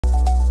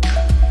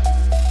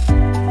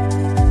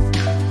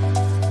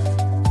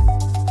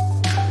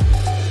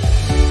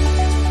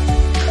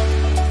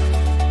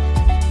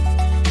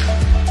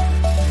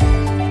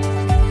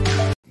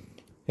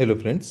Hello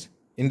friends,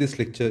 in this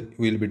lecture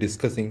we will be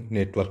discussing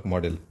network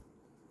model.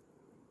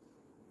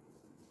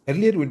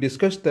 Earlier we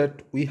discussed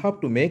that we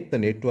have to make the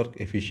network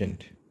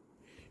efficient.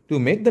 To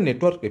make the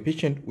network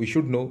efficient, we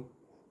should know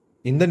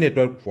in the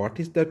network what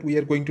is that we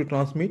are going to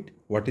transmit,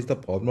 what is the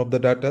form of the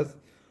data,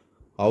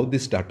 how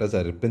these data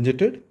are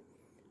represented,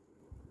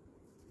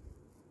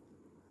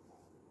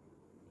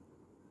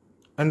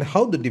 and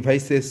how the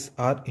devices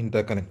are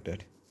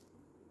interconnected.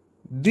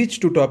 These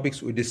two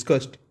topics we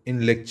discussed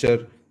in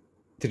lecture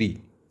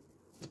 3.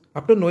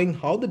 After knowing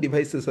how the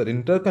devices are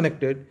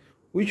interconnected,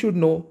 we should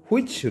know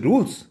which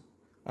rules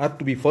are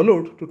to be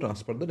followed to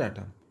transfer the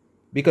data.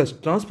 Because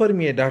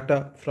transferring a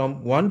data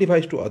from one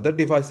device to other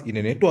device in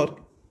a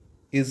network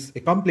is a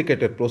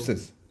complicated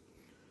process.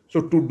 So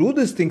to do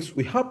these things,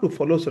 we have to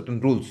follow certain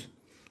rules.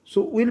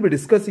 So we'll be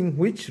discussing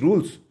which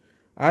rules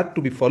are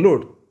to be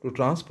followed to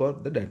transfer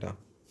the data.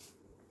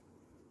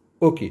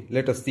 Okay,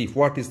 let us see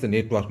what is the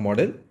network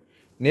model.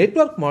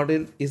 Network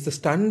model is the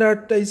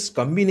standardized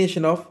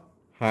combination of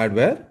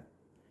hardware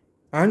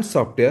and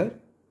software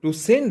to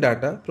send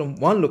data from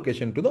one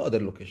location to the other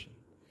location.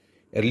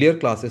 Earlier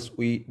classes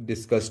we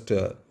discussed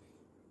the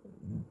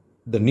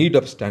need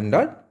of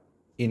standard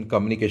in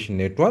communication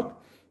network.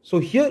 So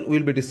here we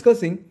will be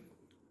discussing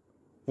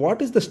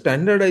what is the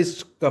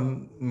standardized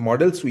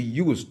models we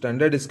use,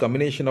 standardized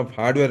combination of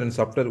hardware and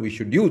software we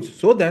should use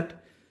so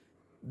that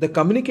the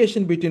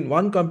communication between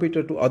one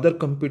computer to other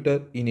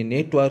computer in a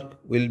network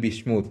will be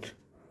smooth.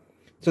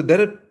 So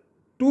there are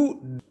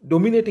two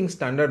dominating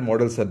standard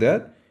models are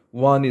there.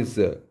 One is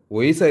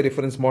OSI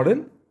reference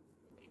model.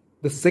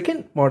 The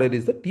second model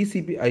is the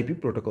TCP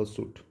IP protocol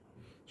suite.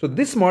 So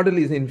this model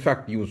is in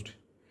fact used.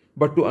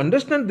 But to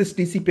understand this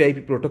TCP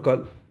IP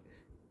protocol,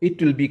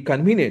 it will be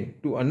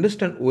convenient to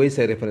understand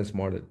OSI reference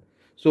model.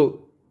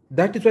 So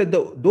that is why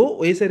though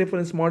OSI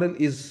reference model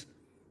is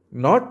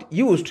not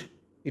used,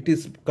 it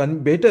is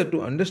better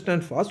to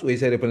understand fast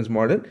OSI reference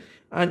model,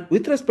 and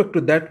with respect to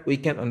that we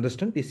can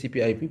understand TCP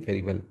IP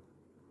very well.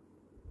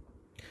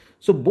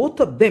 So both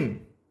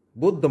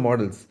the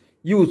models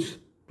use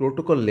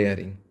protocol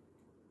layering.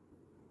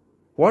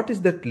 What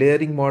is that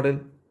layering model?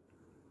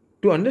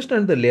 To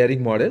understand the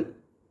layering model,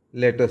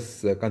 let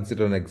us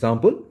consider an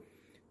example.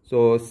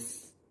 So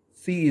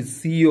C is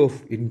CEO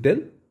of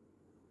Intel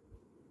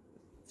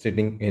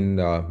sitting in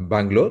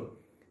Bangalore,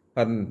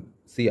 and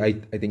C I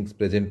think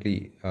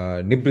presently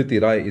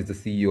Nibriti Rai is the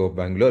CEO of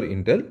Bangalore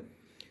Intel,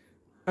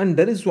 and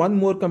there is one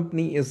more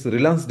company is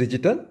Reliance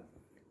Digital,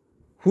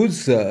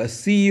 whose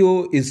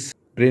CEO is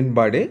Pren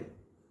Bade,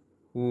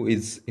 who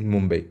is in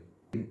Mumbai.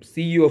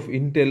 CEO of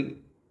Intel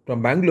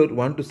from Bangalore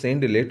want to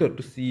send a letter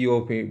to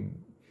CEO of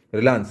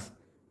Reliance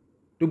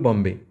to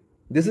Bombay.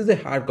 This is a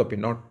hard copy,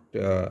 not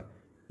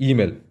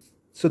email.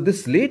 So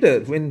this letter,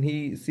 when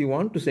he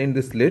want to send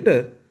this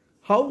letter,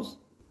 how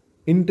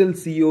Intel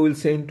CEO will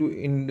send to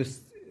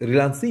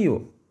Reliance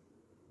CEO?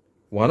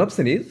 One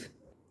option is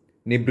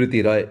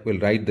Nibriti Rai will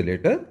write the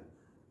letter,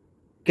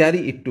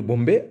 carry it to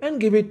Bombay and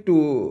give it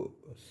to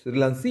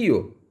Reliance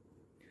CEO.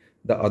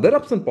 The other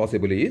option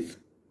possible is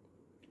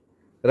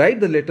write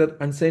the letter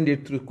and send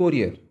it through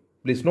courier.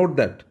 Please note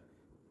that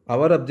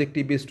our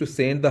objective is to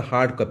send the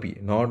hard copy,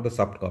 not the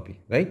soft copy,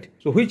 right?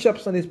 So which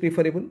option is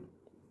preferable?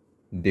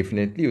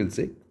 Definitely we'll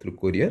say through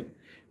courier.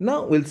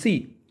 Now we'll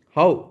see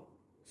how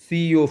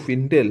CEO of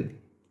Intel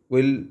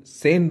will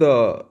send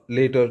the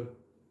letter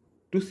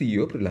to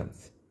CEO of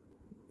Reliance.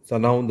 So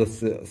now the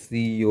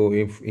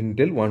CEO of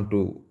Intel want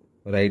to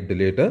write the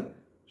letter.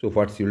 So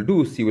what she will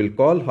do, she will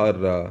call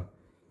her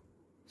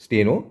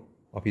steno,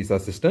 office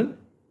assistant,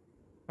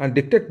 and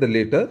dictate the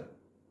letter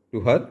to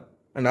her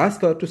and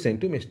ask her to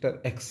send to Mr.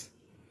 X.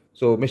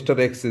 So Mr.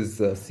 X is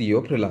CEO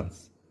of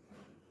Reliance.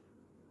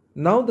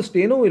 Now the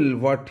steno will,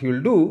 what he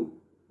will do,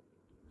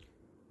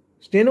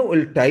 steno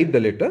will type the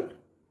letter,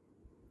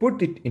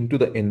 put it into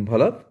the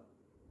envelope,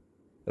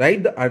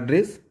 write the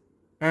address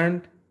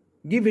and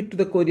give it to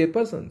the courier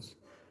persons.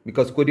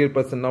 Because courier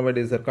person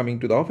nowadays are coming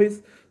to the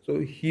office, so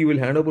he will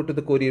hand over to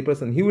the courier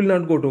person. He will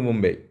not go to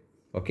Mumbai.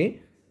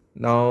 Okay.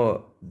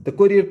 Now the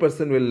courier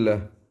person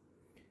will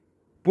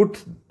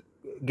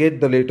get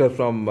the letter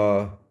from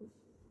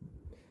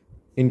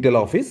Intel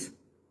office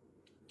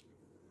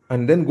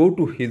and then go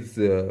to his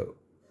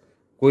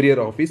courier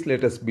office.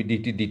 Let us be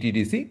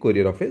DTDC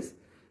courier office.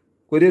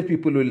 Courier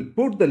people will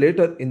put the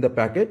letter in the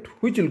packet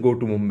which will go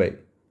to Mumbai.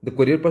 The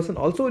courier person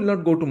also will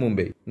not go to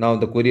Mumbai. Now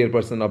the courier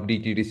person of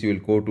DTDC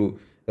will go to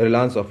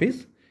Reliance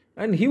office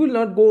and he will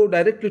not go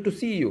directly to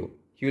CEO.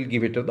 He will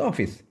give it to the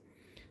office.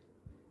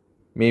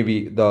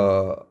 Maybe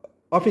the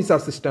office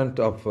assistant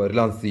of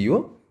Reliance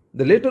CEO.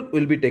 The letter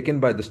will be taken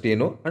by the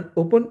steno and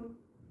opened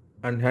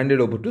and handed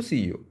over to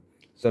CEO.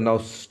 So now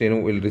steno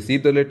will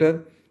receive the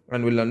letter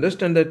and will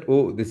understand that,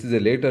 oh, this is a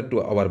letter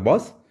to our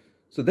boss.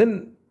 So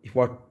then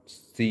what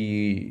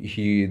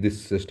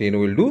this steno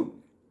will do,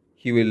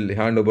 he will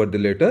hand over the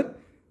letter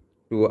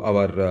to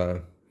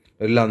our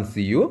Reliance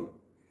CEO.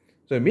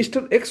 So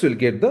Mr. X will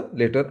get the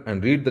letter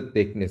and read the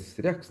take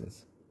necessary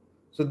actions.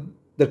 So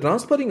the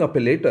transferring of a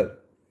letter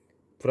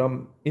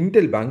from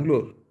Intel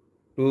Bangalore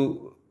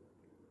to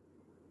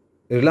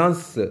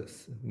Reliance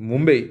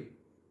Mumbai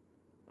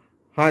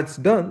has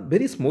done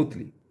very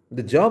smoothly.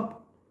 The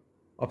job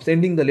of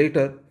sending the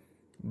letter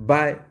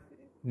by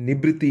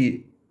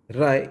Nibriti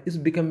Rai is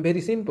become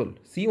very simple.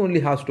 She only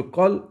has to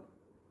call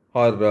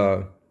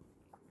her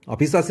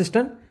office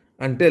assistant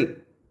and tell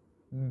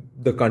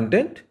the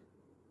content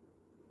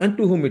and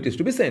to whom it is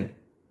to be sent.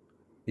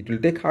 It will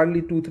take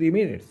hardly 2-3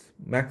 minutes,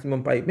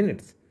 maximum 5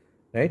 minutes,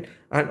 right?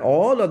 And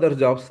all other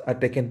jobs are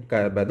taken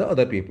care by the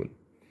other people.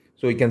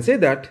 So we can say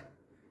that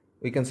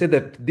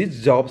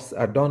these jobs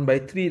are done by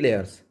 3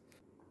 layers.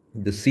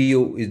 The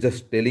CEO is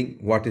just telling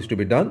what is to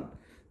be done.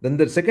 Then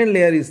the second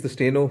layer is the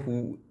steno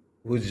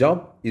whose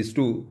job is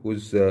to,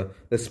 whose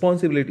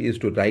responsibility is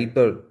to write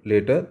the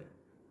letter,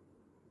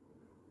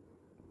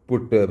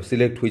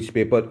 select which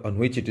paper on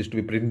which it is to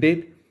be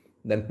printed,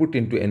 then put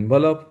into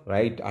envelope,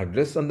 write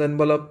address on the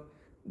envelope,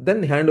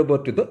 then hand over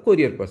to the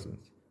courier person.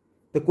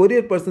 The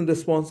courier person's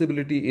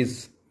responsibility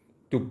is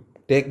to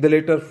take the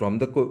letter from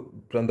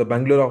the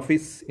Bangalore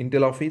office,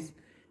 Intel office,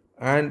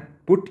 and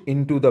put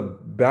into the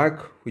bag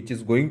which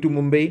is going to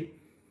Mumbai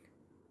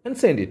and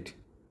send it,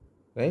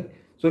 right?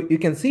 So you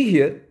can see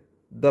here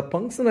the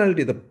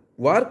functionality, the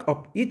work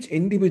of each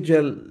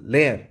individual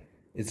layer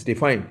is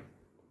defined.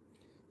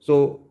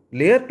 So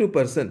layer 2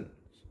 person,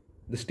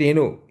 the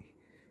steno,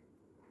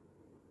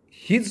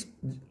 his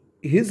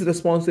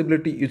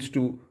responsibility is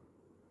to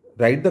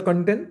write the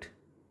content,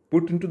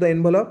 put into the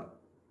envelope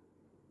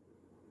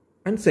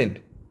and send.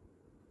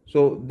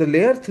 So the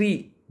layer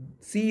 3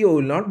 CEO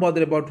will not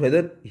bother about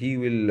whether he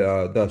will,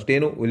 the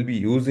steno will be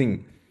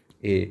using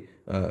a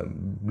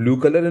blue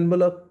color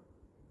envelope,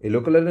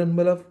 yellow color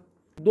envelope.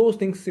 Those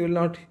things he will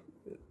not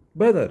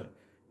bother.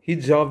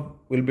 His job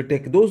will be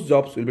those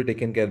jobs will be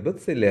taken care of,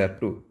 say, layer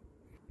 2.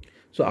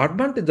 So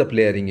advantage of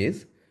layering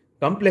is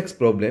complex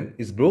problem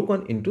is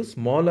broken into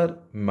smaller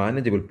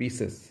manageable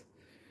pieces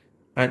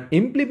and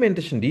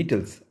implementation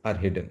details are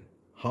hidden.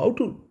 How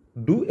to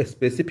do a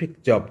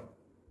specific job,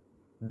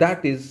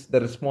 that is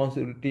the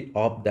responsibility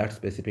of that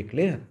specific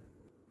layer.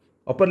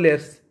 Upper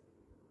layers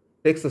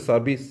takes the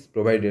service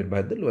provided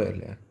by the lower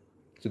layer.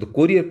 So the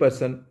courier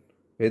person,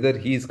 whether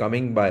he is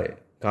coming by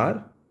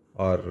car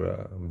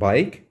or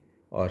bike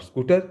or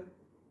scooter,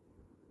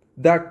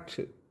 that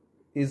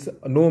is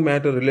no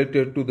matter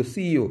related to the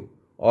CEO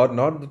or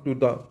not to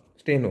the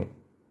steno,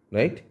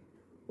 right?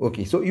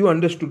 Okay, so you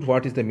understood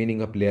what is the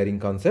meaning of layering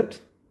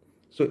concept.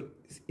 So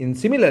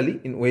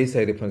similarly in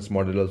OSI reference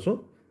model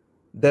also,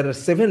 there are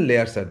 7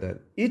 layers are there.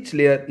 Each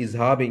layer is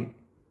having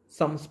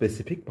some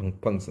specific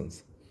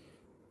functions.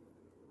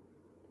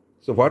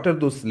 So what are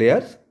those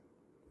layers?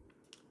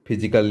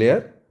 Physical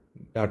layer,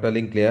 data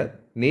link layer,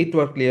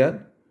 network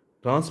layer,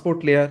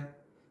 transport layer,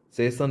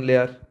 session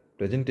layer,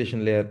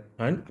 presentation layer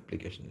and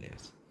application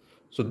layers.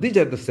 So these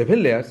are the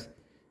 7 layers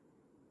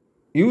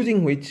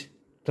using which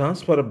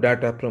transfer of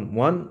data from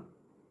one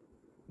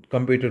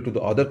computer to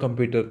the other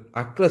computer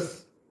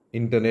across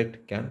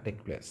internet can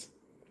take place.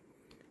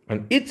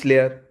 And each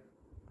layer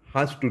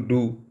has to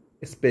do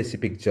a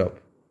specific job.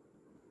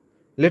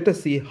 Let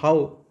us see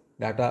how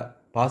data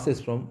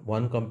passes from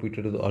one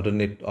computer to the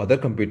other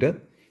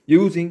computer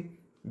using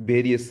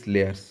various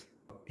layers.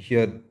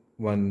 Here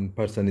one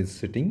person is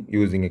sitting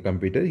using a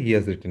computer. He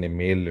has written a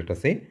mail, let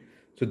us say.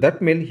 So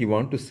that mail he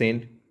wants to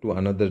send to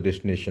another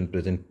destination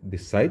present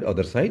this side,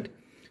 other side.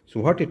 So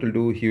what it will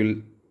do, he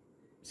will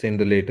send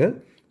the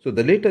letter. So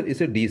the letter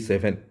is a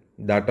D7.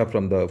 Data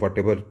from the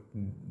whatever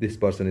this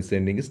person is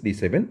sending is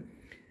D7.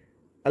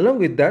 Along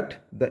with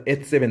that, the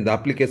H7, the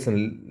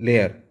application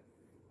layer,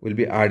 will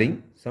be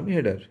adding some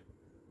header.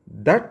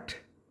 That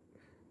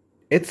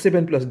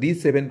H7 plus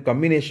D7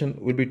 combination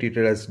will be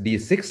treated as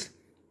D6,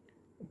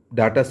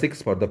 data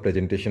 6 for the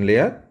presentation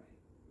layer.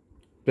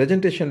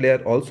 Presentation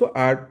layer also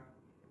add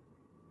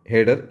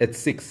header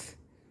H6.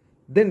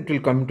 Then it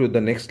will come to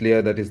the next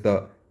layer, that is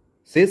the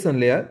session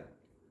layer.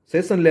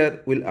 Session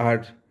layer will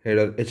add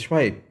header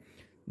H5.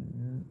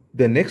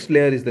 The next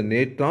layer is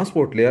the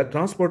transport layer.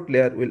 Transport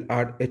layer will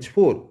add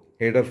H4,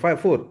 header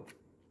 4.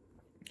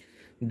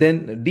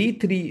 Then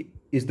D3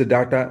 is the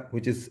data,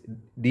 which is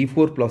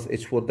D4 plus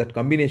H4. That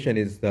combination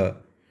is the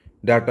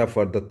data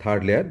for the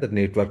third layer, the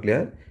network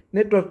layer.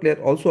 Network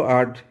layer also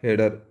add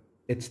header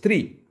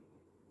H3.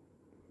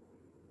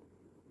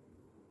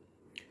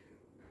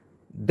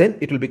 Then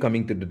it will be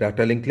coming to the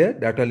data link layer.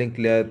 Data link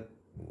layer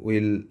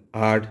will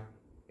add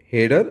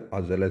header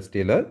as well as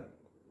trailer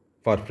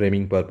for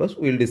framing purpose.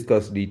 We will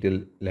discuss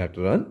detail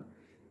later on.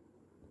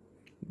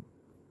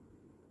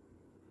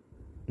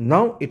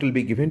 Now it will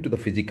be given to the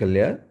physical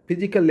layer.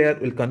 Physical layer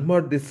will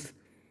convert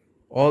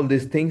all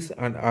these things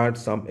and add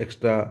some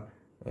extra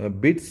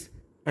bits,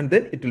 and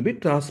then it will be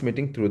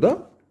transmitting through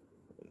the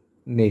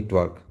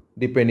network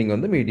depending on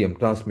the medium,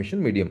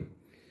 transmission medium.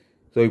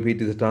 So if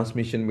it is a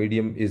transmission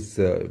medium is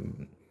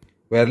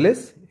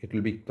wireless, it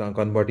will be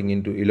converting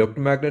into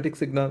electromagnetic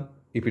signal.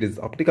 If it is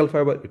optical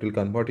fiber, it will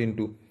convert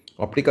into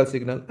optical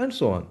signal and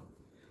so on.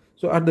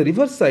 So at the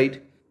reverse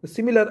side, the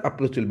similar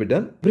approach will be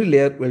done. Every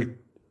layer will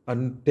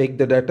and take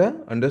the data,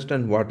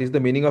 understand what is the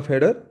meaning of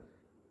header,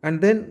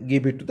 and then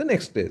give it to the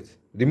next stage.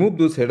 Remove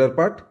those header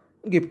part,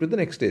 give it to the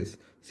next stage.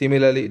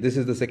 Similarly, this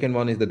is the second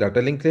one is the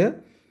data link layer.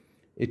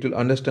 It will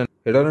understand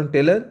header and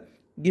tailor,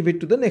 give it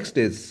to the next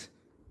stage,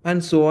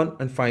 and so on.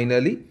 And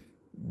finally,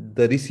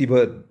 the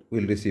receiver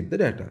will receive the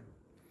data.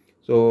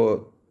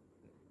 So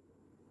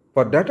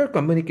for data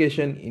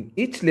communication in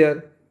each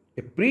layer,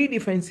 a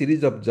predefined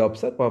series of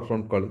jobs are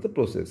performed called the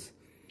process.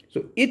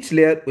 So each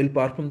layer will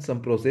perform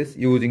some process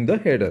using the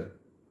header.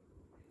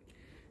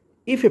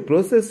 If a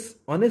process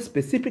on a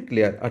specific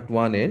layer at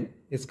one end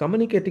is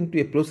communicating to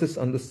a process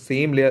on the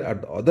same layer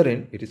at the other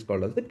end, it is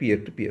called as the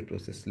peer-to-peer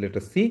process. Let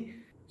us see.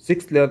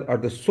 Sixth layer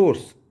at the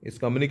source is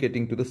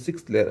communicating to the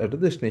sixth layer at the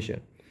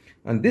destination.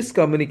 And this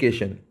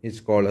communication is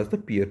called as the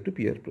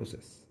peer-to-peer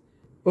process.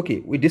 Okay,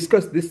 we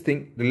discussed this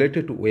thing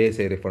related to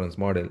OSI reference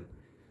model.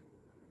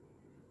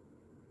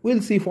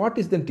 We'll see what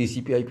is the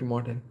TCP IP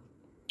model.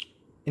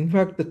 In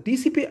fact, the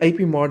TCP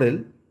IP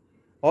model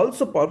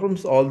also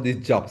performs all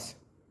these jobs.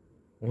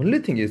 Only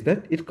thing is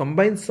that it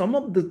combines some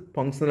of the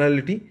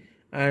functionality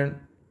and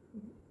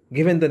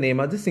given the name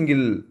as a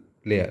single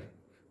layer.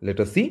 Let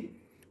us see.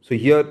 So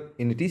here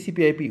in the TCP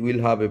IP,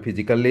 we'll have a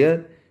physical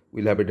layer,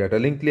 we'll have a data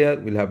link layer,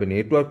 we'll have a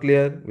network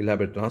layer, we'll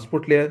have a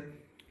transport layer.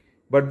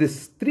 But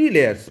these three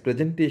layers,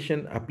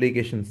 presentation,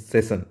 application,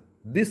 session,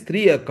 these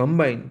three are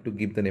combined to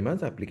give the name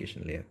as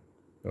application layer.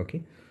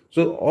 Okay.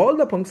 So all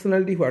the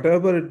functionality,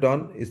 whatever it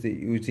done is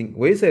using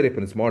OSI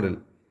reference model.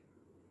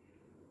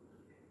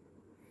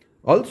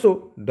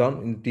 Also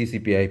done in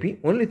TCP IP.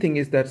 Only thing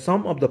is that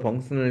some of the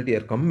functionality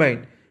are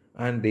combined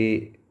and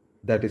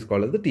that is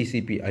called as the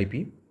TCP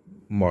IP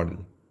model.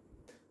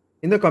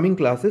 In the coming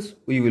classes,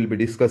 we will be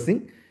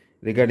discussing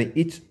regarding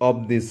each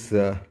of these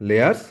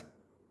layers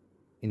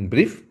in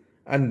brief,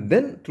 and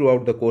then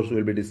throughout the course we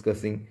will be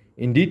discussing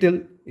in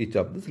detail each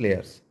of these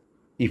layers.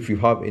 If you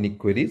have any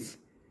queries,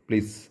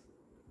 please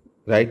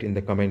write in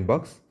the comment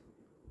box,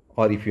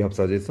 or if you have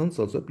suggestions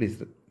also,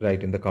 please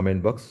write in the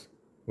comment box.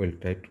 We'll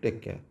try to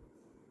take care.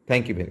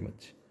 Thank you very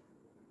much.